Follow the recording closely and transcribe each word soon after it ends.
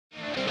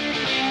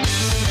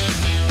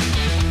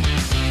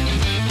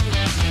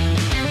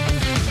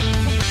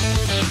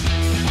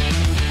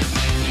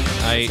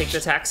take the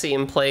taxi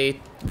and play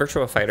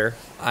Virtua Fighter.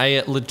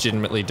 I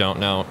legitimately don't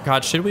know.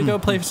 God, should we go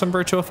play some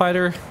Virtua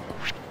Fighter?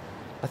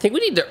 I think we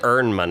need to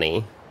earn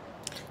money.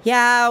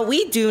 Yeah,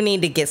 we do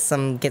need to get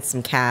some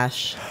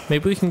cash.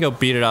 Maybe we can go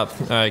beat it up,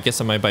 get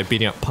some money by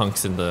beating up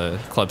punks in the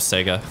Club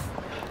Sega.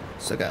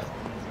 Sega.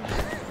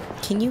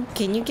 Can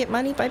you get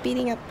money by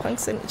beating up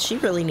punks? And she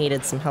really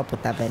needed some help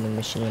with that vending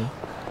machine.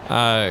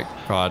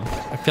 God,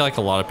 I feel like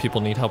a lot of people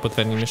need help with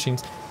vending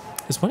machines.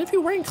 Is one of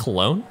you wearing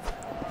cologne?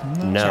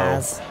 No.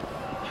 Jazz.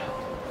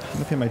 I'm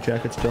looking at my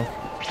jacket still.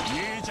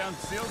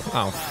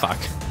 Oh, fuck.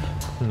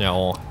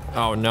 No.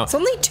 Oh, no. It's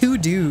only 2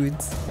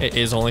 dudes. It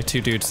is only 2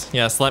 dudes.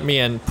 Yes, let me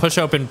in. Push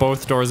open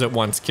both doors at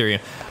once, Kiryu.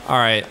 All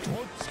right.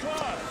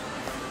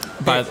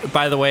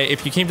 By the way,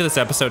 if you came to this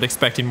episode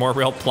expecting more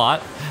real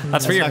plot,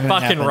 that's where you're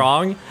fucking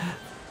wrong.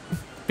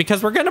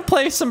 Because we're going to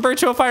play some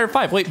Virtua Fighter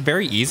 5. Wait,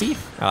 very easy?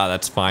 Oh,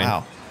 that's fine.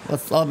 Wow.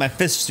 Let's let my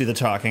fists do the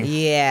talking.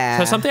 Yeah.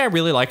 So something I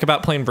really like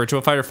about playing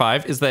Virtua Fighter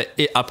 5 is that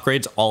it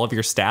upgrades all of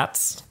your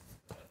stats.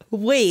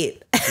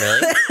 Wait.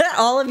 Really?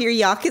 All of your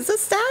Yakuza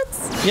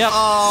stats? Yep.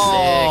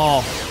 Oh.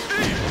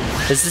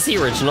 Is this the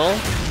original?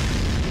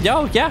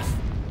 Yo, yeah.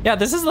 Yeah,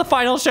 this is the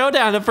final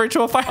showdown of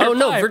Virtua Fighter 5. Oh,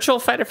 no, Virtual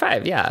Fighter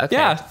 5. Yeah, okay.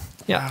 Yeah.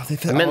 Yeah. Wow, they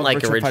fit I meant all like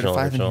Virtua Fighter 5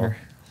 in original. here.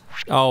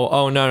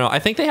 Oh, no. I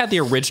think they had the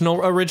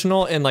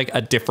original in like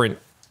a different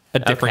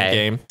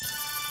game.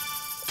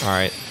 All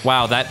right.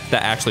 Wow, that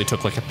actually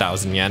took like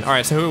 1,000 yen. All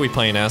right, so who are we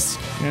playing as?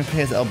 You're gonna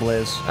play as El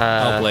Blaze.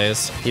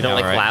 Blaze. You don't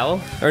like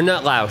Lao? Or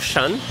not Lao,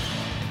 Shun?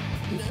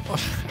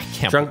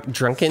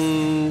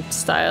 Drunken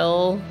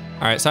style?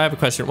 All right, so I have a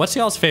question. What's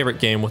y'all's favorite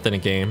game within a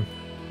game?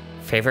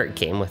 Favorite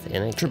game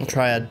within a Triple game?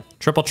 Triad.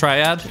 Triple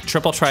Triad?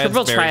 Triple Triad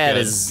Triple very Triad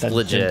good. is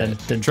legit.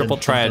 Triple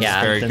Triad is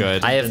very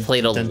good. I have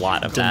played a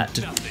lot of that.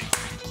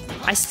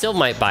 I still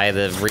might buy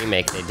the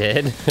remake they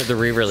did, the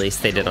re-release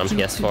they did on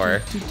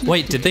PS4.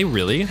 Wait, did they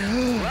really?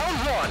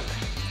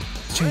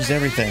 It's changed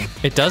everything.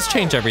 It does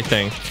change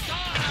everything.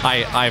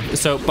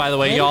 So by the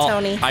way, Win, y'all,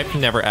 Tony. I've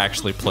never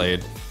actually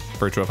played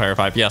Virtua Fighter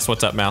 5. Yes,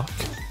 what's up, Mal?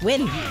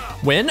 Win.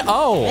 Win?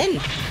 Oh.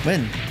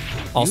 Win.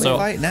 Also, you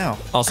fight now.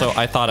 Also,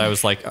 I thought I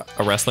was like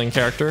a wrestling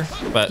character,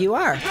 but You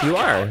are. You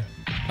are.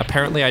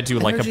 apparently I do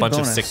like a Energy bunch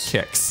bonus. of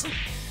sick kicks.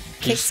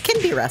 Kicks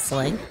can be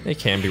wrestling. They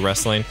can be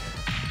wrestling.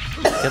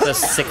 Get those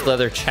sick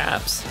leather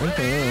chaps.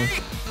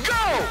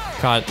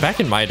 God, back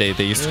in my day,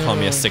 they used to call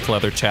me a sick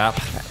leather chap.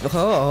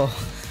 Oh.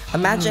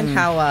 Imagine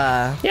how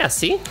Yeah,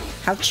 see?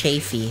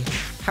 chafy.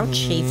 How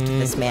chafed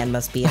this man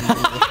must be.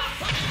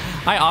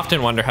 I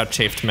often wonder how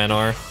chafed men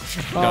are.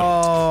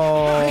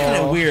 Oh. Kind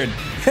of weird.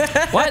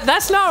 What?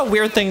 That's not a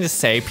weird thing to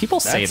say. People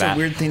say That's that. a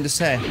weird thing to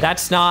say.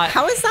 That's not.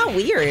 How is that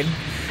weird?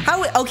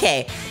 How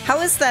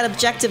is that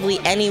objectively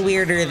any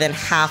weirder than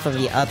half of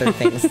the other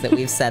things that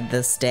we've said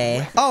this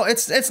day? Oh,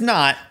 it's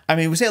not. I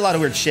mean, we say a lot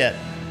of weird shit.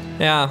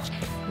 Yeah.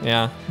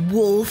 Yeah.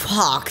 Wolf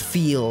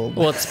Hawkfield.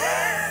 Well, it's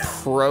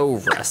pro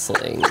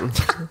wrestling.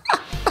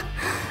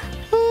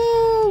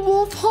 Oh,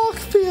 Wolf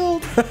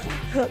Hawkfield.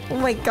 Oh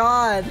my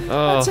god.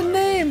 That's a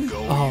name.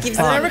 Oh, Gives If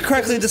I him- remember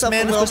correctly, gives this himself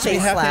man a is little supposed to be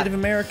face half slap. Native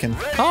American.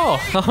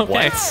 Oh,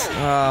 okay.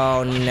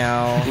 Oh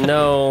no.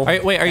 No.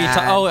 Wait, are you?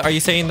 God. Are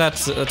you saying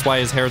that's why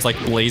his hair is like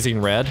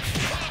blazing red?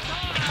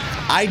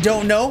 I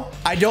don't know.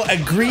 I don't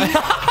agree.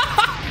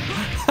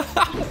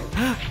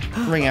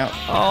 Ring out.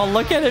 Oh,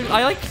 look at it.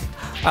 I like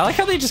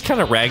how they just kind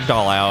of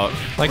ragdoll out.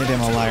 Like, Maybe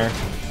I'm a liar.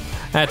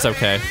 that's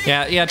okay.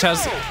 Yeah,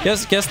 Chaz.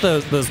 Guess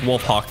those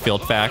Wolf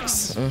Hawkfield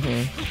facts.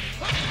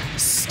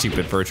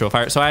 Stupid Virtua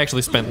Fighter. So I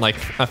actually spent like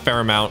a fair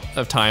amount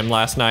of time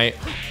last night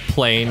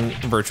playing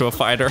Virtua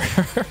Fighter.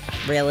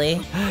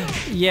 Really?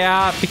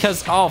 Yeah,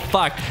 because oh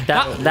fuck.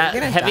 That You're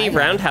gonna heavy die now.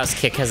 roundhouse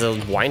kick has a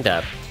wind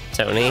up,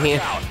 Tony.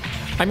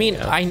 I mean,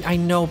 I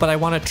know, but I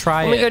want to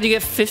try Oh my it. god, you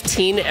get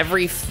 15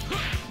 every...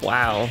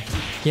 Wow.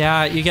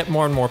 Yeah, you get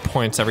more and more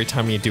points every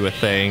time you do a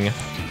thing,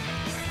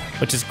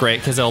 which is great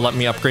because it'll let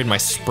me upgrade my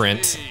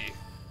sprint.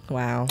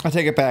 Wow. I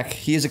take it back.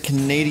 He is a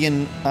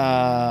Canadian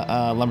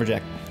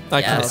lumberjack.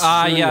 Yes.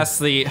 Yes,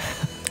 the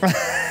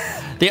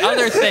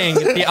other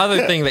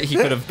thing that he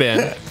could have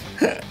been.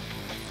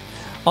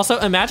 Also,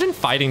 imagine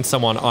fighting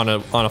someone on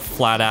a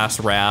flat ass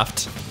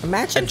raft.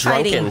 Imagine A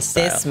drunken fighting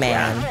style. this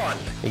man.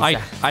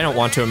 I don't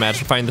want to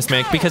imagine fighting this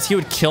man because he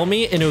would kill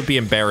me and it would be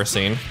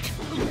embarrassing.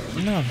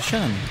 No,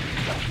 Sean.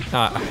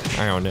 I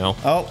don't know.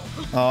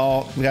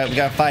 Oh, we got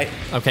to fight.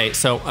 Okay,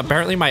 so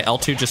apparently my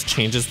L2 just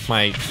changes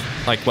my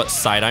like what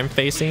side I'm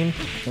facing.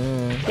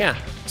 Yeah.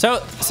 So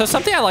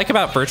something I like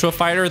about Virtua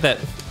Fighter that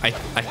I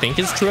think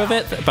is true of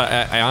it, but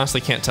I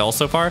honestly can't tell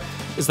so far,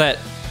 is that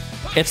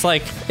it's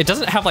like it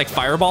doesn't have like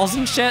fireballs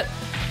and shit.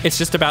 It's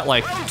just about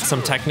like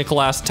some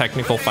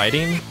technical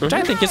fighting, which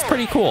I think is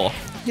pretty cool.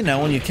 You know,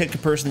 when you kick a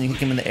person, you kick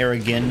them in the air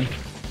again,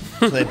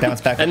 so they bounce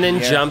back. And up in then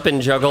the air. jump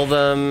and juggle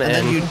them. And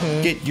then you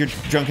get your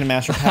drunken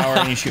master power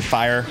and you shoot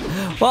fire.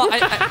 Well, I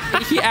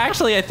think he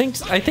actually. Then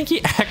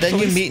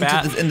you meet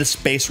in the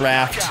space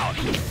raft.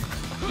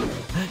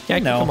 Yeah,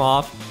 No. come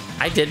off.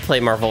 I did play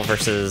Marvel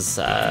versus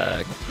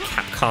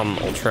Capcom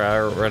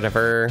Ultra or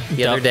whatever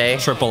the other day.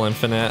 Triple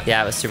Infinite.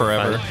 Yeah, it was super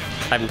forever. fun.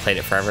 I haven't played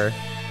it forever.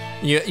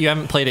 You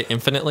haven't played it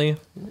infinitely?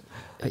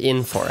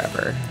 In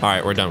forever. All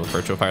right, we're done with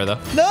Virtua Fighter though.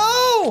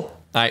 No!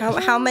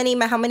 How many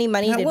money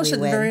That did we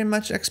wasn't win? very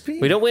much XP.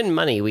 We don't win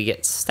money, we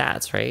get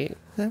stats, right?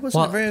 That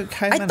wasn't Well, a very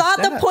high I amount thought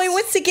of the stats. point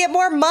was to get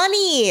more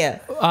money.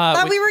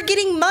 Thought we were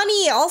getting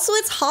money. Also,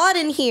 it's hot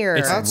in here.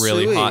 It's That's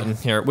really sweet. hot in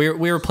here. We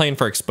were playing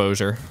for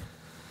exposure.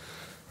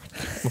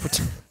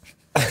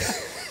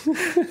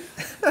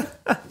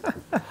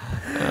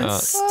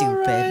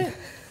 Stupid.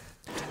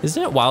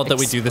 Isn't it wild that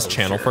we do this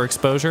channel for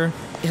exposure?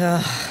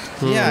 Yeah,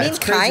 I mean, it's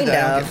crazy kind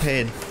that I don't of. get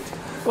paid.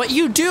 What,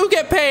 you do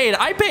get paid?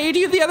 I paid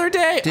you the other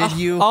day. Did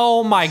you?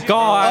 Oh my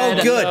god.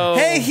 Oh, good. no.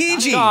 Hey,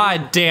 Hiji!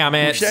 God damn Who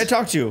it. should I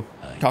talk to?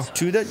 Talk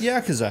to that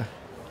Yakuza.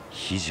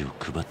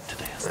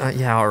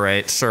 Yeah, all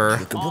right, sure.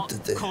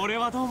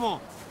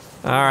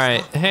 All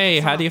right. Hey,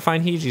 how do you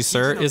find Hiji,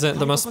 sir? Isn't it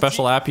the most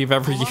special app you've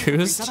ever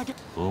used?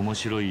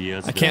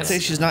 I can't say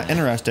she's not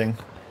interesting.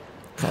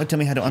 Probably tell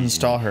me how to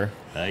uninstall her.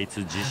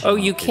 Oh,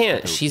 you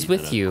can't. She's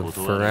with you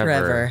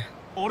forever.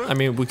 I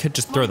mean, we could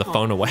just throw the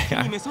phone away.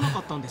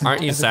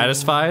 Aren't you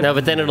satisfied? No,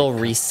 but then it'll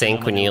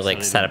resync when you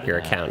like set up your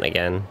account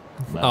again.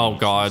 Oh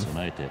god.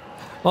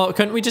 Well,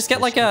 couldn't we just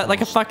get like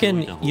a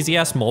fucking easy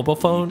ass mobile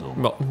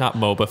phone? Not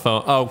mobile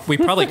phone. Oh, we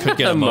probably could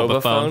get a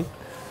mobile phone.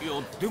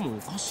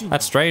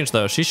 That's strange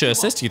though. She should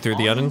assist you through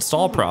the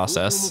uninstall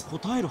process.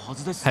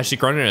 Has she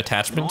grown an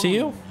attachment to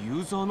you?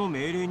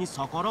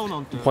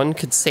 One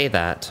could say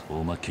that.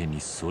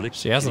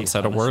 She hasn't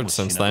said a word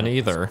since then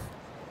either.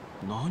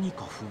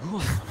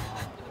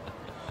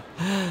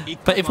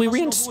 But if we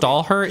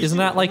reinstall her, isn't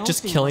that like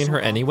just killing her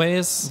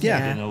anyways?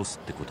 Yeah.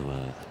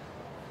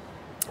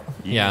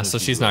 Yeah, so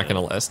she's not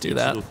gonna let us do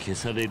that.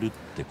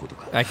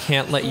 I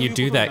can't let you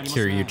do that,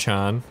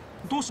 Kiryu-chan.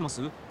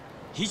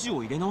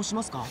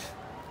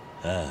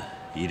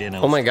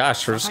 Oh my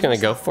gosh, we're just gonna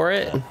go for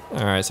it?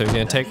 Alright, so he's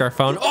gonna take our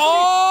phone.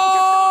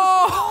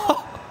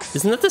 Oh!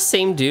 Isn't that the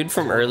same dude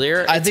from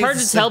earlier? I It's think hard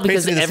to it's tell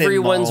because basically the same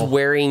everyone's model.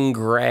 wearing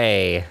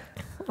gray.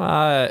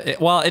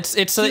 Well, it's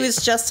He was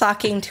just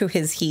talking to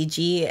his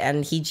Hiji,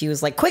 and Hiji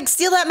was like, "Quick,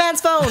 steal that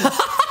man's phone,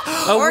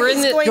 Oh, or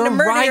he's going to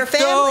murder your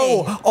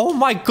family." though. Oh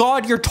my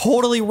god, you're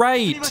totally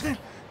right.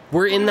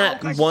 We're in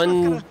that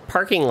one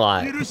parking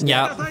lot.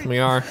 Yeah, we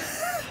are.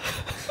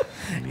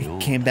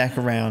 Came back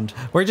around.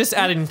 We're just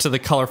adding to the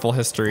colorful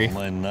history.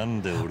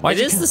 It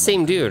is the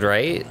same dude,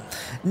 right?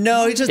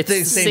 No, he's just It's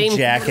the same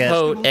jacket.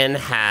 coat and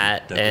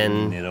hat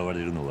and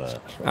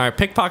Alright,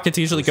 pickpockets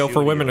usually go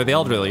for women or the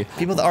elderly.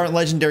 People that aren't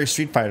legendary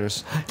Street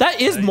Fighters. That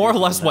is more or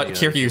less what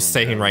Kiryu's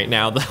saying right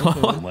now,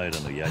 though.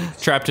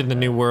 Trapped in the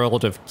new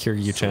world of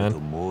Kiryu-chan.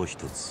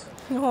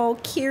 Oh,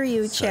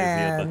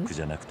 Kiryu-chan.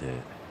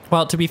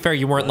 Well, to be fair,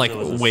 you weren't like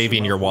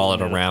waving your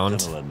wallet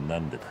around.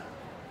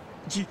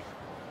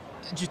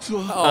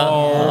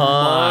 Oh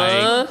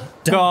my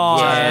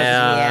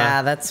god.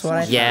 yeah. That's what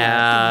I thought.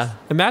 Yeah.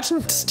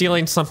 Imagine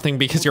stealing something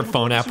because your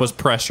phone app was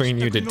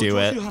pressuring you to do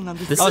it.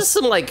 This is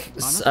some like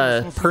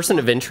person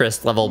of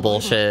interest level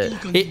bullshit.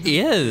 It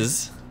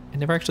is. I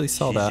never actually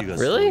saw that.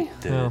 Really?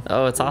 Yeah.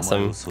 Oh, it's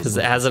awesome because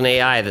it has an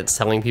AI that's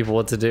telling people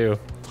what to do.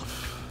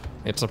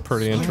 It's a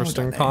pretty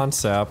interesting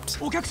concept.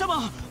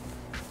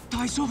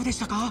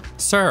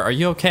 Sir, are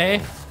you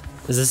okay?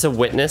 Is this a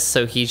witness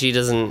so Hiji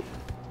doesn't,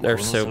 or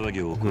so?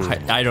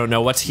 I don't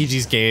know. What's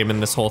Hiji's game in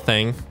this whole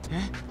thing?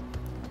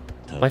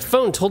 My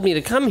phone told me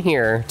to come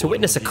here to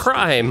witness a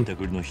crime.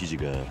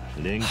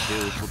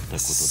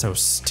 This is so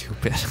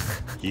stupid.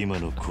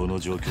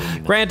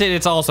 Granted,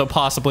 it's also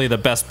possibly the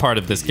best part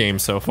of this game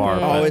so far. Oh,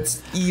 but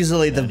it's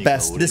easily the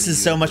best. This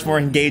is so much more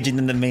engaging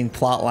than the main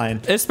plot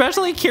line.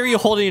 especially Kiryu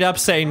holding it up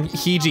saying,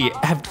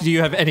 Hiji, do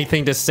you have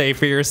anything to say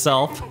for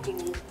yourself?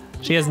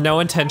 She has no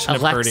intention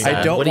of hurting Alexa, him.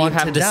 I don't what do you want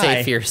have to to say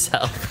die. for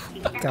yourself?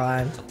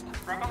 God.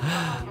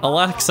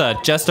 Alexa,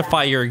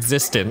 justify your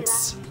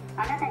existence.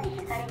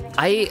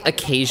 I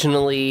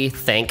occasionally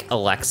thank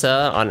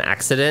Alexa on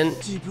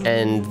accident,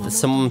 and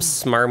some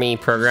smarmy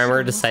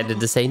programmer decided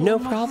to say no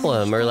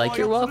problem or like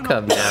you're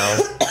welcome now.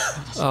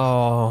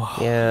 Oh.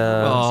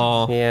 Yeah.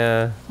 Oh.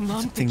 Yeah.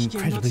 Something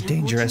incredibly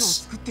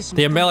dangerous.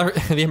 The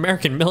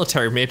American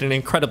military made an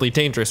incredibly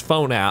dangerous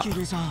phone app.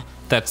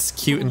 That's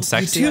cute and You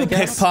sexy, I too,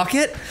 guess.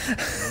 pickpocket.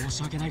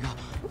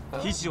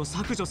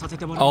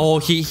 Oh,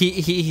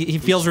 he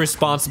feels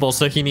responsible,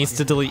 so he needs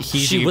to delete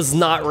Hiji. She was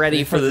not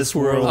ready for this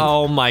world.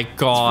 Oh my World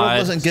god.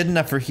 wasn't good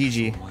enough for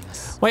Hiji.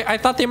 Wait, I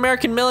thought the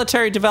American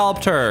military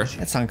developed her.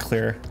 That's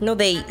unclear. No,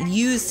 they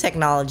use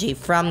technology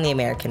from the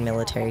American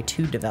military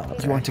to develop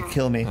You her. want to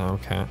kill me.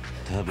 Okay.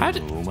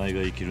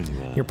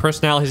 Your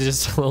personality is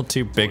just a little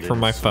too big for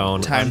my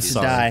phone. Time I'm to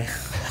sorry. die.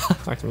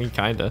 I mean,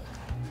 kinda.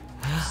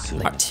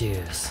 Like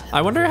twos.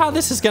 I wonder how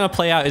this is gonna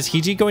play out. Is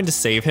Hiji going to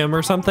save him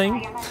or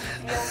something?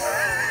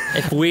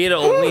 If we had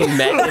only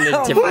met in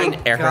a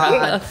different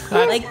era.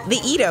 Like the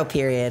Edo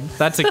period.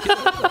 That's good.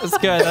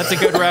 That's a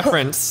good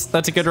reference.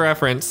 That's a good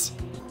reference.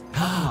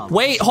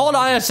 Wait, hold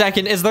on a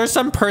second. Is there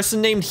some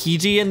person named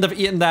Hiji in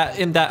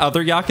that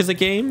other Yakuza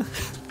game?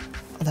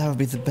 That would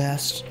be the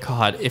best.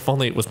 God, if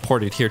only it was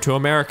ported here to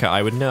America,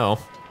 I would know.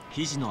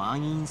 This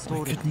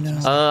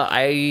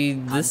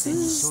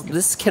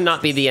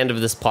cannot be the end of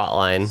this plot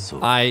line.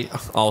 I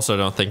also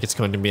don't think it's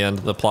going to be the end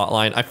of the plot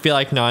line. I feel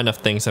like not enough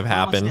things have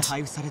happened.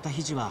 I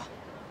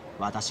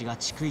put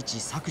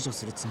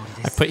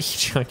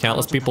Hiji on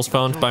countless people's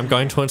phones, but I'm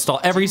going to install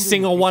every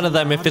single one of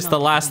them if it's the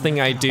last thing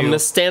I do. I'm gonna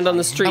stand on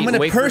the street. I'm gonna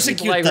wait persecute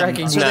for people I them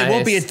recognize. so they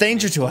won't be a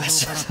danger to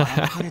us.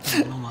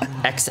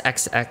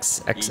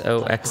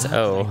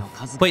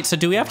 XXXXOXO. Wait, so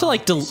do we have to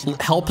like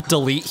help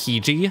delete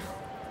Hiji?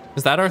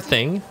 Is that our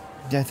thing?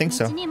 Yeah, I think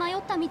so.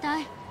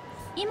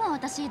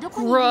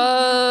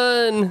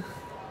 Run!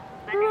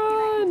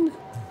 Run!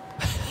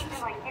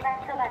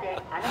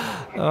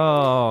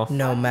 Oh.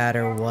 No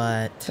matter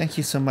what. Thank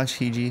you so much,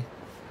 Hiji.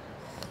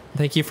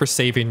 Thank you for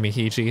saving me,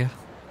 Hiji.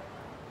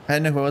 I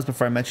didn't know who it was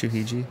before I met you,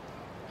 Hiji.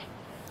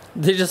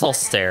 They just all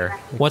stare.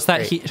 What's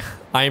that?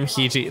 I'm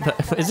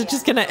Hiji. Is it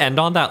just gonna end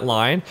on that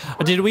line?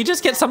 Or did we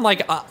just get some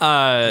like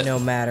no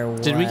matter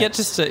what. Did we get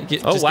just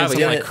Oh wow, we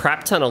got a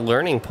crap ton of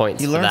learning points.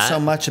 You for learned that. so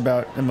much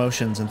about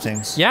emotions and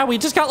things. Yeah, we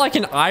just got like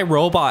an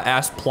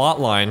iRobot-ass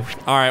plot line.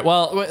 All right,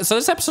 well, so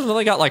this episode's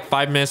only got like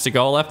 5 minutes to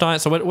go left on it.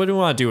 So what do we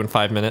want to do in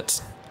 5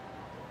 minutes?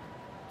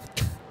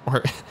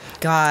 Or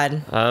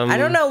God, I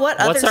don't know what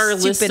what's other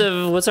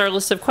our what's our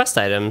list of quest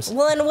items?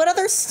 Well, and what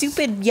other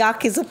stupid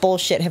Yakuza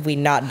bullshit have we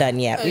not done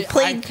yet? We've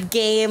played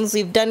games,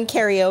 we've done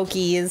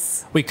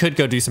karaoke's. We could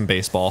go do some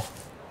baseball.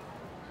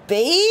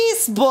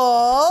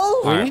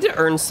 Baseball? We need to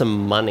earn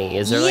some money.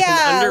 Is there like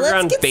Yeah, an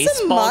underground let's get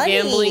some baseball money.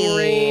 gambling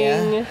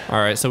ring? All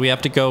right, so we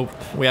have to go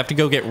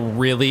get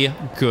really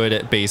good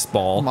at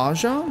baseball.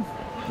 Mahjong?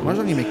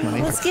 Mahjong, you make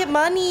money. Let's get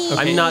money.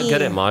 I'm not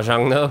good at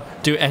mahjong though.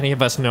 Do any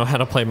of us know how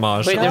to play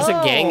mahjong? Wait, there's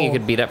a gang No. you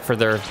could beat up for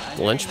their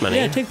lunch money.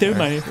 Yeah, take their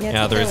money.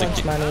 Yeah, there is a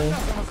money.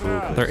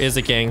 There is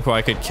a gang who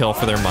I could kill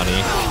for their money.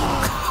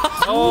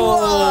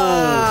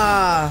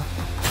 Ah.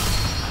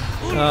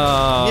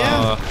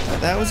 Yeah,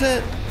 that was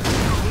it.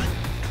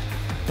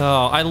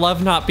 Oh, I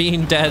love not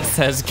being dead,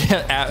 says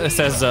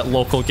a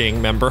local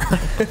gang member.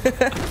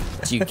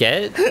 Do you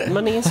get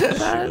monies for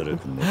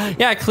that?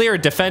 Yeah, clear,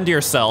 defend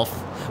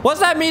yourself. Was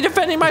that me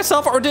defending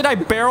myself, or did I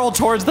barrel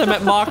towards them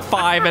at Mach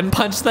 5 and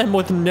punch them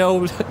with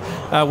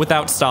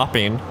without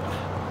stopping?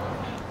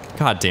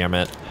 God damn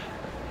it.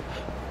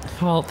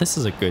 Well, this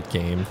is a good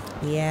game.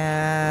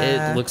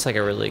 Yeah. It looks like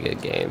a really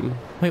good game.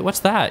 Wait,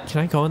 what's that?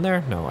 Can I go in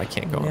there? No, I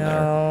can't go in there.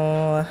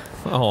 No.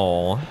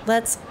 Oh.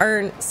 Let's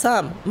earn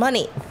some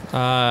money.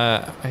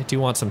 I do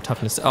want some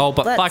toughness. Oh,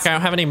 but Let's- fuck, I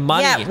don't have any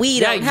money. Yeah, we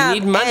Yeah, don't you have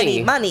need money.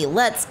 any money.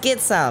 Let's get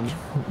some.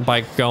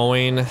 By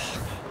going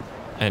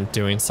and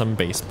doing some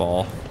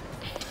baseball.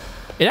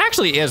 It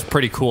actually is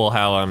pretty cool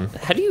how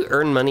How do you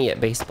earn money at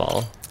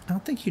baseball? I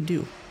don't think you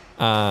do.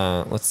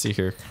 let's see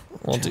here.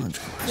 We'll do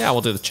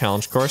the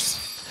challenge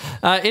course.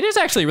 It is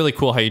actually really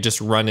cool how you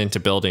just run into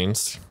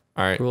buildings.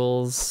 All right.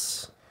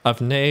 Rules Of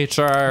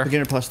nature.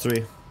 Beginner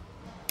 +3.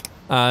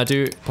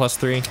 Do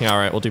 +3. Yeah, all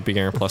right, we'll do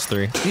beginner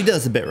 +3. He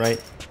does a bit, right?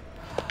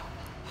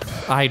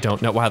 I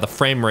don't know. Wow, the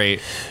frame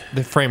rate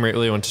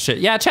really went to shit.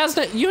 Yeah,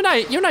 Chaz, you and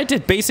I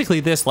did basically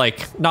this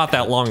like not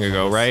that long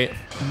ago, right?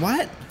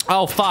 What?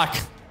 Oh fuck.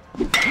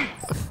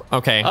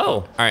 Okay. Oh.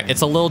 All right.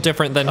 It's a little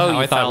different than Oh, how you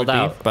I thought it would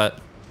fouled out. be, but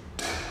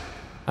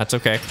that's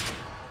okay.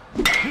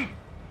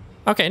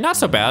 Okay, not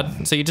so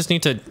bad. So you just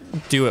need to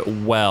do it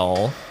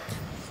well.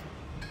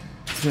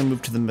 He's gonna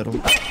move to the middle.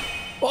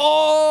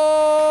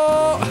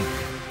 Oh!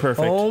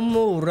 Perfect.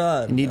 Home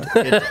run. You need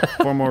to hit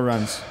 4 more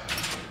runs.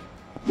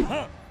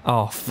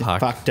 Oh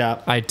fuck. Fucked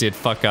up. I did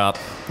fuck up.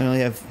 I only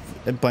have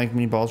blank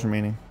mini balls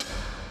remaining.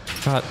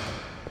 God.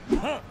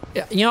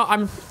 Yeah, you know,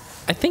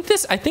 I think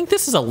this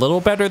is a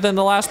little better than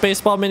the last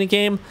baseball mini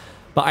game,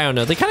 but I don't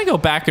know. They kind of go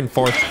back and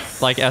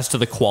forth like as to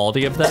the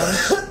quality of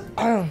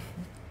them.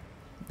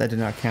 That did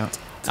not count.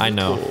 I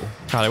know.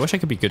 God, I wish I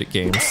could be good at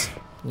games.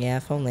 Yeah,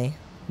 if only.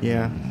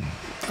 Yeah.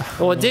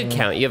 Well, it did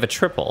count. You have a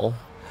triple.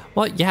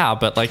 Well, yeah,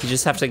 but like You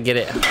just have to get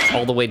it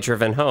all the way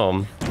driven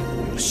home.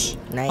 Nice.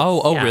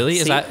 Oh, Yeah, really?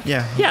 Is see? that?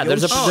 Yeah. Yeah,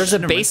 there's a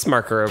never base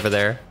marker over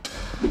there.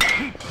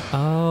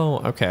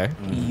 Oh, okay.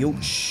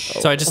 Yosh.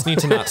 So I just need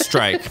to not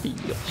strike.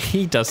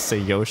 He does say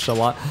Yosh a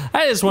lot.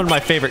 That is one of my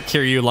favorite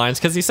Kiryu lines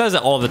because he says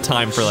it all the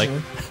time for like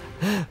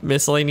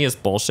miscellaneous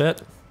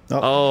bullshit.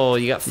 Oh,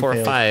 you got 4 or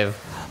failed.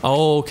 5.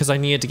 Oh, because I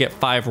needed to get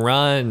 5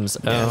 runs.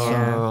 Oh.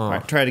 All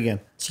right, try it again.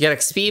 So you got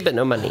XP, but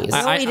no monies.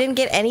 Oh, we didn't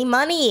get any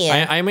money.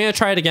 I'm gonna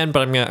try it again,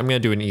 but I'm gonna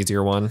do an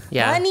easier one.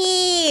 Yeah.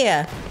 Money.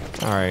 All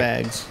right.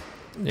 Bags.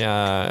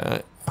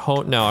 Yeah.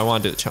 Oh, no, I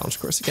want to do the challenge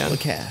course again.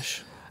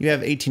 Cash. You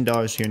have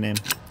 $18 to your name.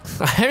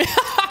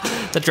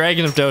 The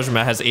Dragon of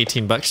Dojima has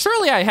 18 bucks.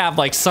 Surely I have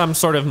like some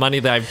sort of money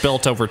that I've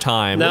built over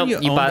time. No, You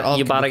you owned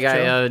all bought a the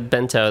guy Joe? a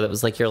bento that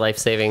was like your life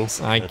savings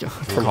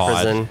from God.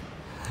 prison.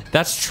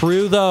 That's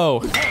true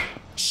though.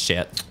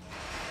 Shit.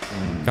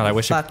 God, I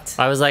wish. Fucked.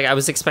 I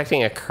was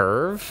expecting a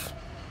curve.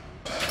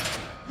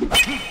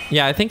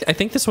 Yeah, I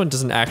think this one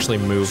doesn't actually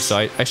move, so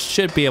I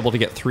should be able to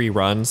get 3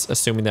 runs,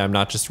 assuming that I'm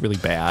not just really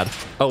bad.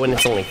 Oh, and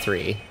it's only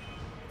 3.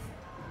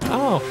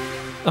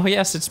 Oh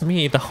yes, it's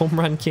me, the home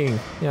run king.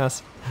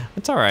 Yes,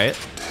 it's all right.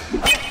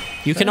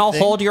 You can all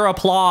hold your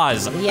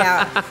applause.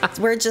 Yeah,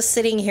 we're just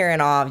sitting here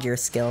in awe of your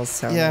skills.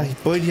 So. Yeah,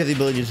 boy, do you have the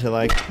ability to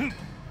like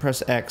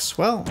press X.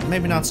 Well,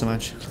 maybe not so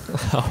much.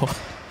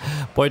 Oh,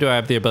 boy, do I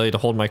have the ability to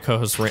hold my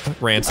co-host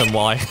ransom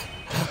while I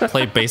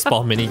play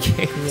baseball mini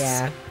games.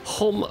 Yeah.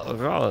 Home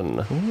run.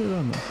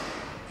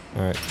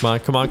 All right, come on,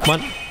 come on,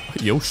 come on.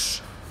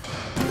 Yosh.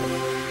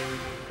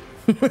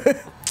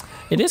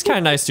 It is kind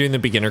of nice doing the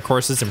beginner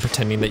courses and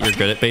pretending that you're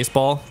good at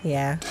baseball.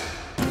 Yeah.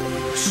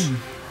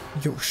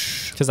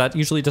 Yosh. Because that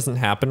usually doesn't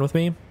happen with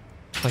me.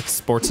 Like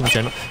sports in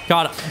general.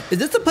 God. Is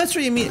this the place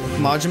where you meet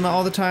Majima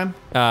all the time?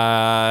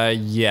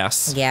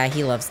 Yes. Yeah,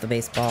 he loves the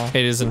baseball.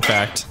 It is, in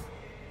fact.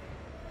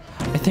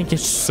 I think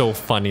it's so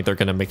funny they're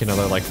gonna make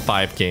another like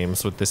 5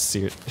 games with this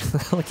series.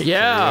 Like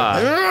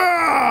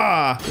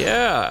Yeah.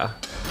 Yeah.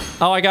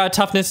 Oh, I got a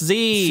toughness Z.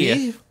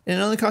 See? And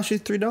it only cost you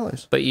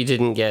 $3. But you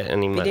didn't get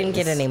any money. We didn't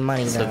get any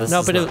money So though. this No,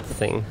 is but not the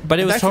thing. But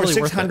it was In fact, totally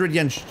we're worth it. 600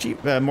 yen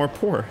cheap, more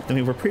poor than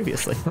we were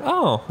previously.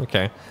 Oh,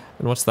 okay.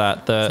 And what's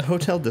that? The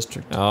Hotel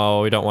district.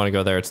 Oh, we don't want to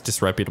go there. It's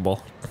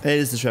disreputable. It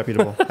is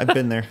disreputable. I've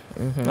been there.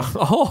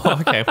 Oh,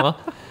 okay. Well,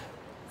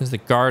 there's the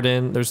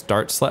garden. There's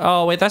Dart Sled.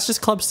 Oh, wait, that's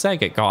just Club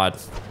Saget. God,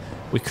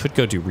 we could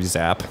go do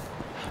Rezap.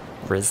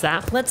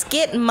 Rizap? Let's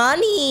get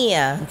money.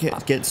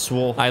 Get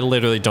swole. I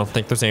literally don't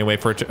think there's any way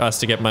for us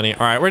to get money.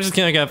 All right, we're just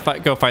gonna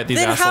go fight these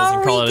Then assholes how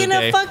and are call we it a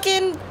gonna day.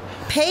 fucking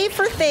pay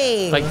for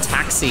things? Like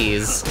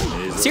taxis.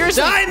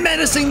 Seriously, Die,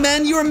 menacing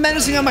men! You are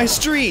menacing on my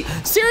street.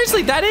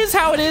 seriously, that is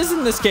how it is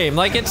in this game.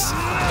 Like it's.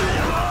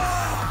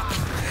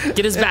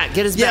 Get his bat.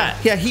 Get his bat.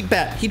 Yeah, heat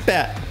bat, heat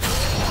bat.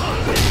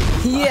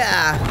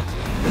 Yeah.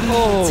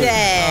 Oh,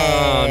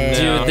 Dead.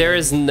 no. Dude, there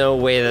is no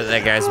way that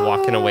that guy's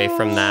walking away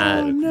from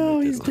that. No,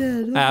 he's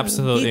dead.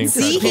 Absolutely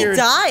See, incredible. he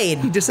died.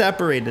 He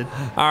disapparated.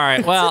 All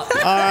right, well, All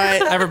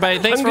right, everybody,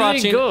 thanks I'm for getting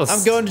watching. ghosts.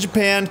 I'm going to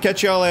Japan.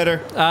 Catch y'all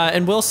later.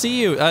 And we'll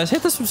see you.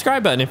 Hit the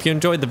subscribe button if you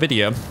enjoyed the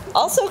video.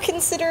 Also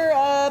consider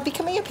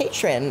becoming a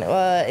patron.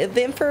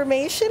 The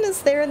information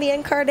is there in the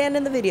end card and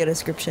in the video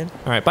description.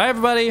 All right, bye,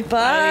 everybody.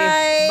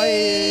 Bye.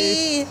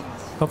 Bye.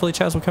 Hopefully,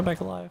 Chaz will come back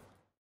alive.